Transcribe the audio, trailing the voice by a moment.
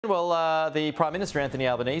Well, the Prime Minister Anthony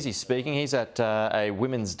Albanese is speaking. He's at a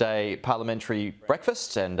Women's Day parliamentary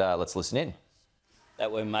breakfast, and let's listen in.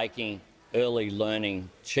 That we're making early learning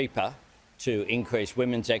cheaper to increase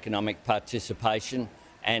women's economic participation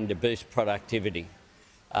and to boost productivity.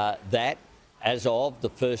 That, as of the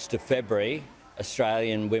 1st of February,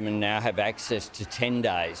 Australian women now have access to 10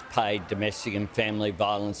 days paid domestic and family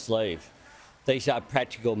violence leave. These are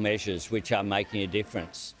practical measures which are making a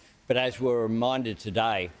difference. But as we're reminded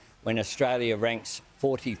today, when Australia ranks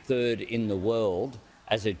 43rd in the world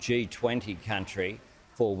as a G20 country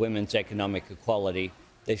for women's economic equality,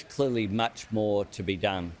 there's clearly much more to be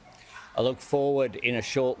done. I look forward in a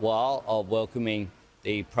short while of welcoming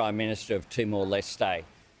the Prime Minister of Timor-Leste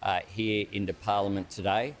here into Parliament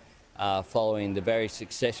today, following the very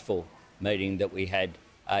successful meeting that we had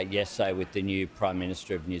yesterday with the new Prime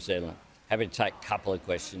Minister of New Zealand. Happy to take a couple of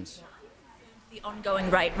questions. The ongoing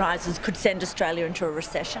rate rises could send Australia into a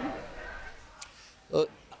recession? Look,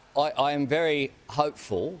 I am very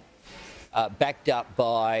hopeful, backed up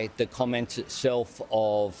by the comments itself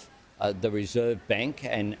of the Reserve Bank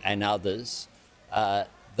and others,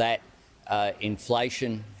 that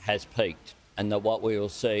inflation has peaked and that what we will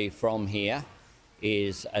see from here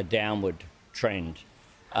is a downward trend.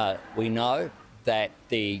 We know that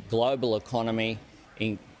the global economy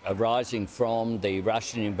arising from the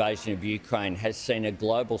Russian invasion of Ukraine has seen a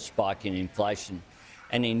global spike in inflation,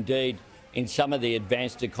 and indeed in some of the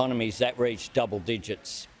advanced economies that reached double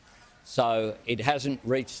digits. So it hasn't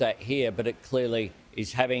reached that here, but it clearly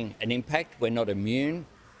is having an impact. We're not immune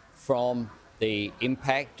from the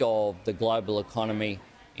impact of the global economy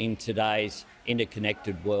in today's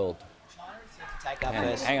interconnected world.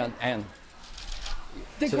 Hang on.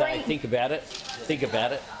 Today, think about it.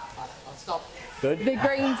 I'll stop. Good. The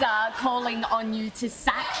Greens are calling on you to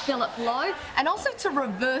sack Philip Lowe and also to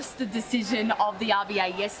reverse the decision of the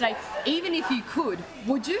RBA yesterday. Even if you could,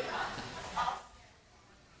 would you?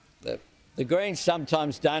 The Greens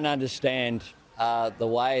sometimes don't understand the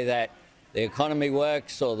way that the economy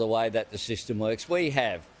works or the way that the system works. We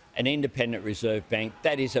have an independent Reserve Bank.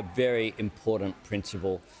 That is a very important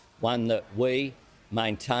principle, one that we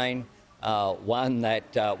maintain, one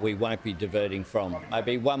that we won't be diverting from.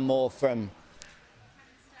 Maybe one more from...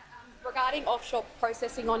 Regarding offshore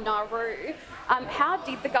processing on Nauru, how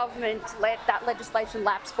did the government let that legislation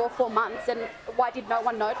lapse for 4 months, and why did no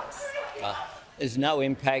one notice? There's no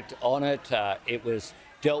impact on it. It was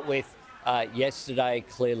dealt with yesterday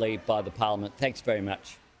clearly by the Parliament. Thanks very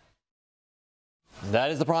much.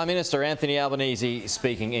 That is the Prime Minister Anthony Albanese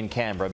speaking in Canberra.